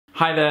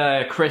Hi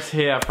there, Chris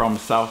here from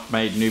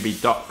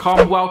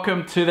selfmadenewbie.com.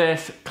 Welcome to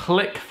this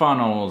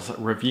ClickFunnels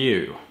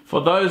review.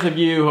 For those of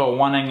you who are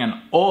wanting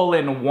an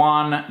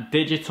all-in-one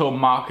digital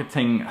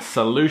marketing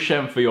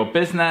solution for your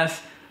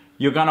business,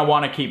 you're gonna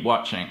wanna keep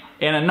watching.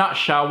 In a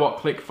nutshell, what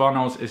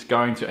ClickFunnels is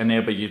going to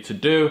enable you to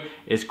do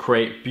is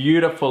create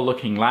beautiful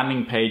looking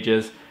landing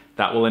pages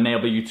that will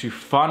enable you to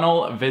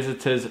funnel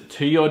visitors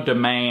to your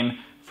domain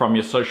from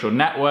your social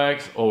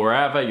networks or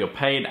wherever, your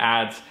paid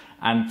ads,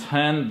 and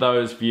turn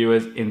those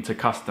viewers into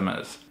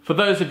customers. For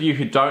those of you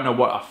who don't know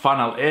what a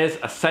funnel is,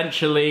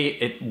 essentially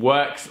it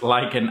works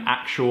like an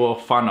actual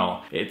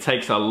funnel. It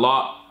takes a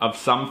lot of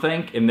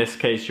something, in this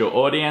case your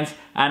audience,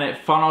 and it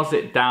funnels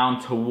it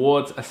down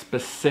towards a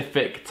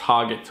specific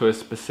target to a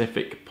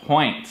specific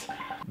point.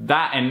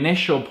 That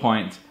initial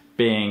point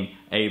being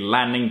a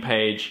landing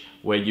page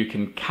where you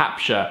can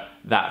capture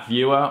that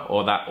viewer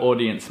or that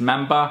audience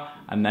member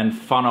and then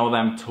funnel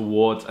them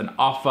towards an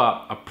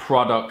offer, a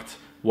product,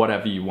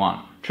 whatever you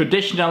want.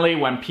 Traditionally,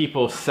 when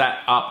people set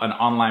up an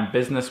online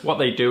business, what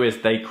they do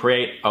is they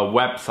create a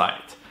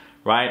website,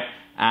 right?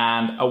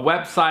 And a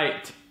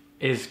website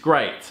is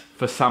great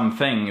for some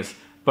things,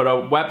 but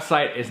a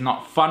website is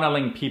not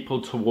funneling people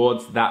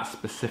towards that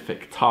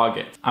specific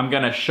target. I'm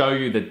gonna show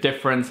you the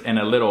difference in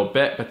a little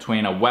bit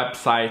between a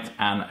website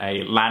and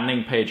a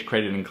landing page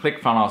created in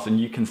ClickFunnels, and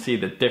you can see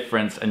the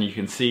difference and you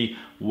can see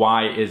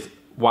why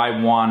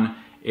one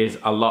is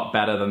a lot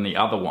better than the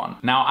other one.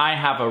 Now I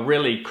have a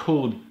really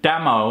cool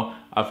demo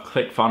of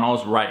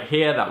ClickFunnels right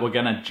here that we're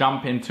gonna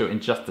jump into in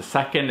just a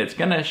second. It's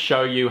gonna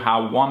show you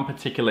how one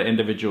particular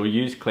individual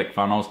used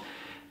ClickFunnels,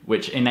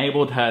 which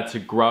enabled her to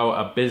grow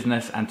a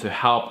business and to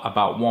help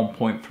about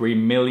 1.3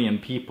 million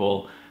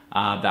people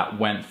that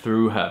went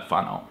through her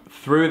funnel.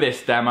 Through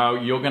this demo,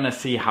 you're gonna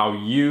see how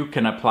you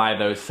can apply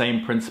those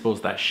same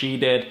principles that she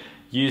did,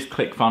 use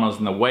ClickFunnels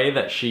in the way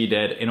that she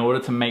did in order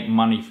to make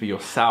money for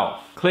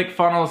yourself.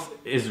 ClickFunnels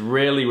is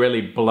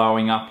really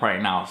blowing up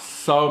right now.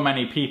 So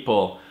many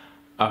people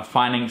are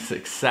finding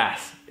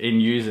success in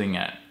using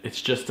it.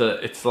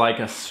 It's like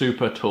a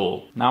super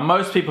tool. Now,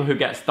 most people who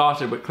get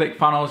started with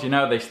ClickFunnels, you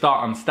know, they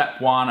start on step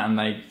one and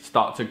they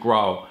start to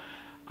grow.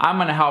 I'm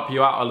gonna help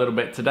you out a little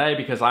bit today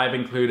because I've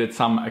included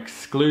some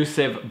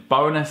exclusive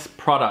bonus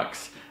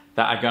products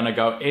that are gonna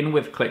go in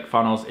with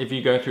ClickFunnels if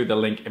you go through the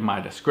link in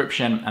my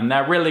description, and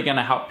they're really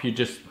gonna help you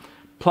just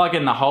plug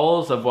in the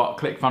holes of what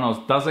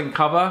ClickFunnels doesn't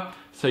cover,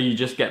 so you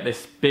just get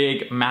this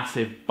big,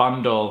 massive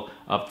bundle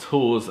of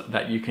tools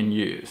that you can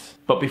use.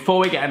 But before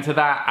we get into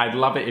that, I'd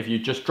love it if you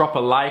just drop a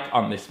like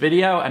on this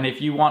video, and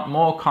if you want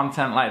more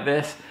content like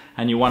this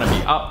and you wanna be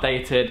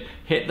updated,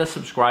 hit the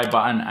subscribe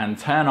button and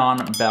turn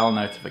on bell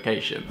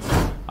notifications.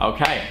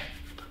 Okay,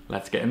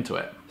 let's get into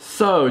it.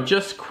 So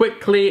just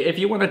quickly, if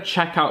you want to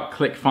check out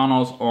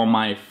ClickFunnels or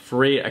my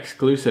free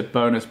exclusive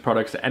bonus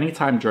products at any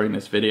time during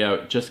this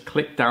video, just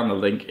click down the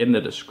link in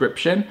the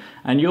description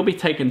and you'll be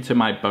taken to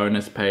my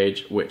bonus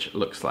page, which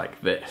looks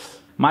like this.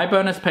 My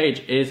bonus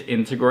page is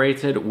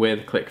integrated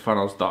with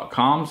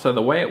ClickFunnels.com. So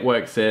the way it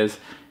works is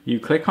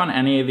you click on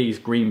any of these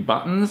green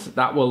buttons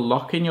that will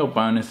lock in your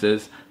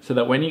bonuses so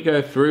that when you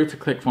go through to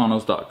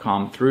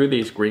ClickFunnels.com through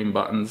these green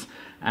buttons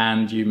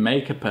and you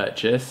make a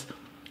purchase,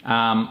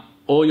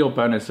 all your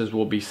bonuses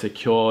will be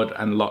secured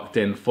and locked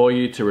in for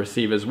you to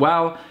receive as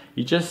well.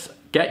 You just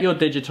get your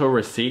digital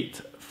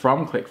receipt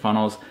from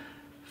ClickFunnels,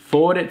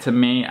 forward it to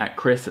me at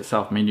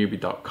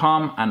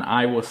chris@selfmadenewbie.com, and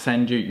I will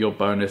send you your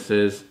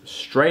bonuses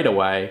straight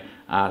away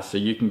so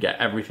you can get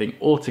everything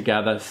all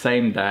together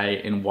same day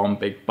in one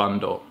big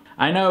bundle.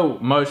 I know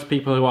most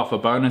people who offer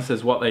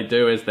bonuses, what they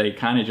do is they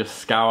kind of just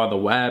scour the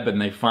web and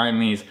they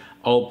find these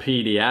old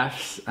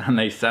PDFs and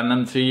they send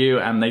them to you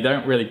and they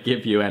don't really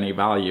give you any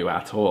value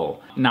at all.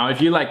 Now,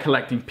 if you like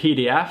collecting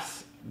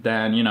PDFs,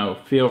 then, you know,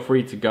 feel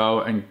free to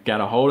go and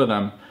get a hold of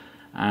them,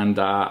 and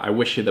I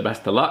wish you the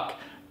best of luck.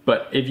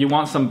 But if you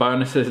want some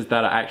bonuses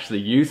that are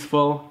actually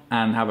useful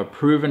and have a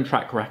proven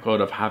track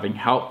record of having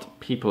helped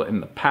people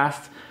in the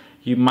past,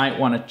 you might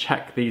want to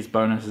check these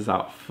bonuses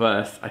out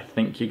first. I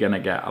think you're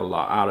gonna get a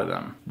lot out of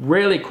them.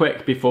 Really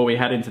quick, before we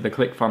head into the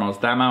ClickFunnels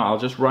demo, I'll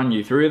just run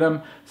you through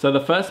them. So the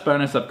first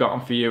bonus I've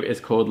got for you is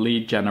called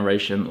Lead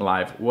Generation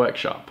Live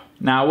Workshop.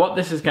 Now, what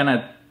this is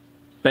gonna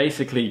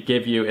basically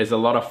give you is a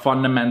lot of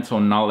fundamental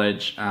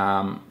knowledge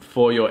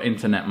for your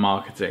internet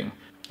marketing.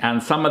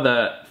 And some of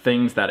the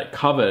things that it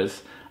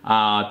covers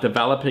are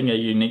developing a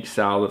unique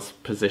sales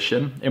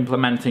position,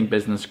 implementing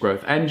business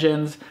growth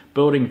engines,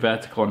 building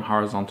vertical and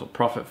horizontal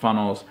profit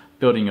funnels,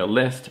 building your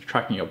list,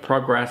 tracking your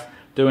progress,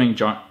 doing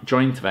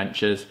joint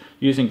ventures,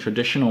 using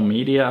traditional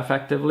media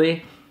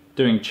effectively,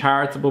 doing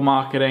charitable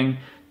marketing,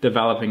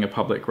 developing a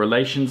public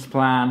relations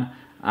plan,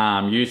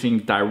 using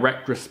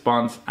direct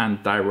response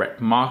and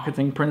direct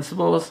marketing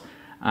principles,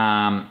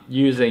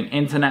 using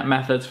internet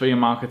methods for your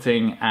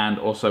marketing, and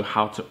also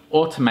how to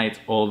automate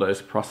all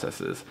those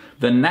processes.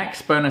 The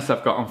next bonus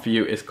I've got on for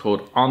you is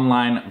called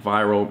Online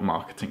Viral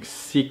Marketing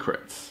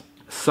Secrets.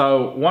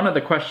 So one of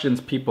the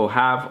questions people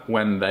have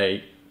when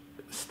they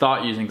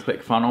start using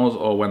ClickFunnels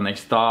or when they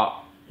start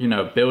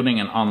building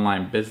an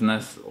online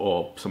business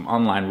or some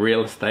online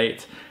real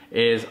estate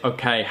is,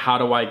 okay, how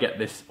do I get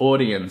this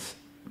audience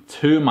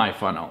to my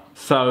funnel?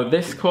 So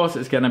this course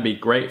is going to be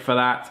great for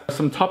that.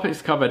 Some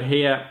topics covered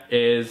here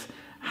is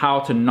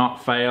how to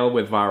not fail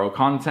with viral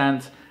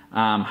content,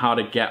 how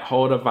to get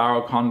hold of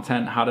viral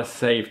content, how to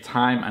save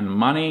time and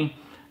money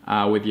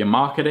with your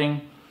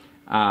marketing,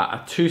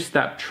 a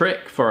 2-step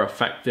trick for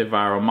effective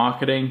viral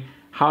marketing,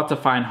 how to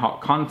find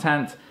hot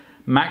content,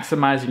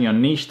 maximizing your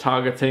niche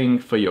targeting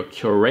for your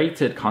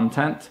curated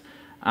content,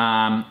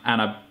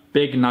 and a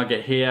big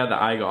nugget here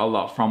that I got a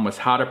lot from was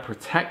how to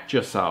protect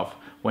yourself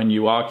when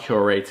you are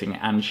curating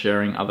and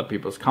sharing other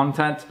people's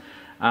content.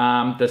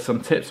 There's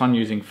some tips on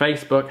using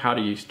Facebook, how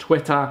to use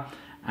Twitter,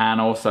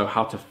 and also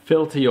how to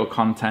filter your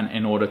content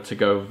in order to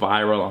go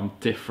viral on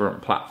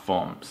different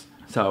platforms.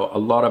 So a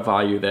lot of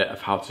value there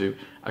of how to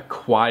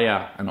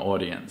acquire an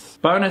audience.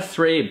 Bonus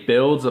 3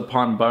 builds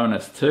upon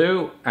bonus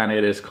 2, and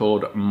it is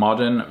called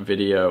modern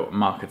video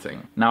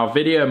marketing. Now,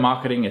 video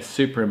marketing is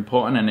super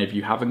important, and if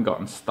you haven't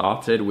gotten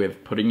started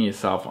with putting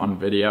yourself on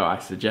video, I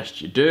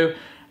suggest you do.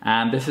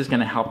 And this is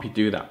going to help you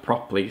do that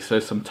properly. So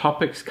some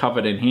topics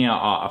covered in here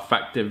are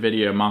effective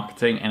video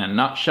marketing in a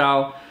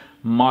nutshell,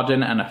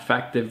 modern and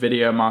effective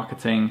video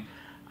marketing,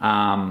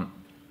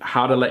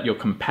 how to let your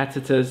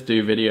competitors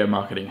do video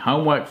marketing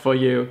homework for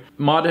you,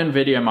 modern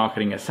video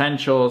marketing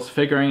essentials,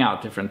 figuring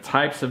out different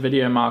types of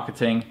video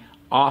marketing,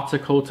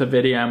 article to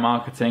video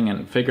marketing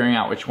and figuring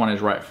out which one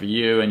is right for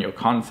you and your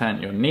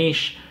content, your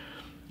niche.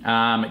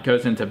 It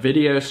goes into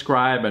Video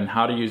Scribe and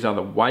how to use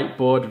other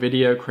whiteboard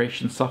video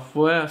creation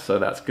software. So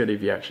that's good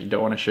if you actually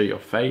don't want to show your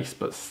face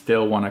but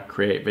still want to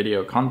create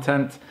video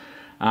content.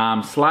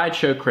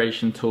 Slideshow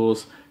creation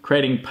tools,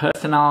 creating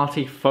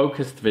personality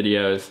focused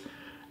videos,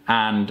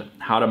 and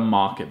how to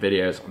market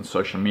videos on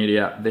social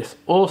media. This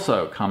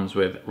also comes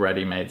with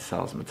ready-made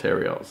sales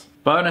materials.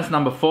 Bonus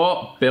number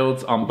 4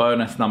 builds on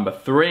bonus number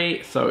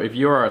 3. So if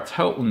you are a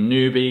total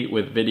newbie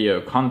with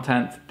video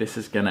content, this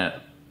is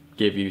gonna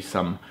give you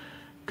some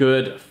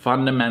good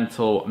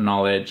fundamental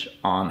knowledge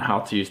on how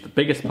to use the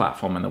biggest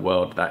platform in the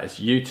world, that is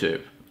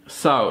YouTube.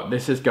 So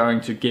this is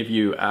going to give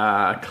you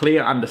a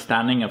clear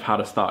understanding of how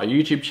to start a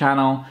YouTube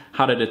channel,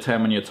 how to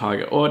determine your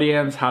target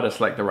audience, how to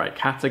select the right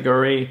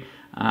category,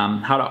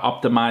 how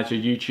to optimize your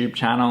YouTube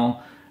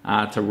channel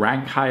to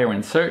rank higher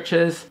in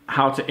searches,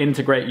 how to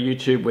integrate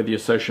YouTube with your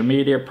social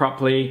media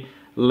properly,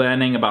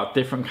 learning about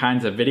different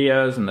kinds of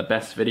videos and the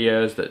best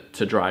videos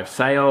to drive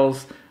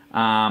sales,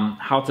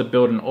 how to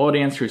build an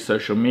audience through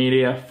social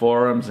media,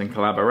 forums, and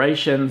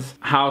collaborations,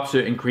 how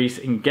to increase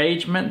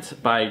engagement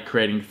by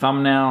creating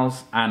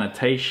thumbnails,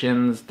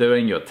 annotations,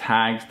 doing your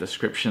tags,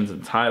 descriptions,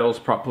 and titles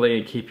properly,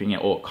 and keeping it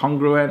all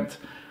congruent.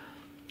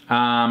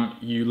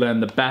 You learn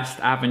the best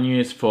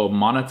avenues for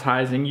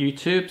monetizing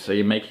YouTube, so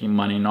you're making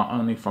money not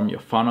only from your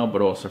funnel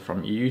but also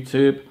from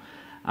YouTube,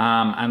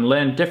 and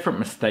learn different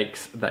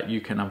mistakes that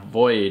you can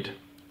avoid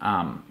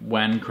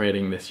when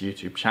creating this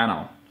YouTube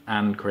channel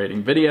and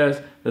creating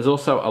videos. There's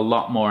also a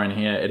lot more in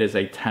here. It is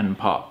a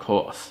 10-part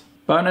course.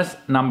 Bonus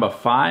number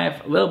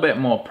 5, a little bit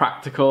more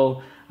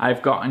practical.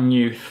 I've gotten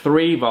you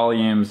 3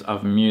 volumes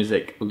of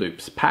Music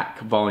Loops Pack,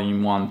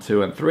 volume 1,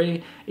 2, and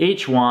 3.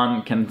 Each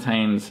one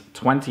contains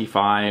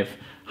 25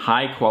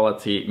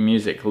 high-quality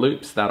music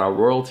loops that are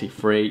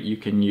royalty-free. You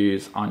can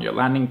use on your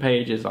landing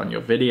pages, on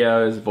your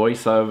videos,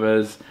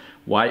 voiceovers,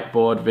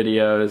 whiteboard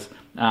videos.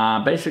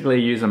 Basically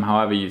use them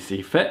however you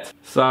see fit.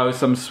 So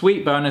some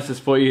sweet bonuses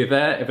for you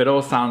there. If it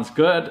all sounds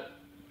good,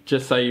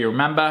 just so you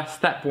remember,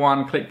 step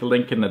 1, click the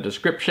link in the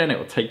description. It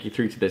will take you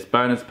through to this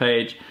bonus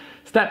page.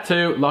 Step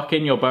 2, lock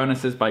in your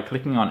bonuses by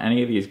clicking on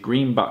any of these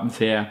green buttons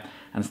here.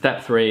 And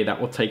step 3,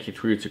 that will take you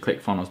through to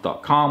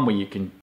ClickFunnels.com where you can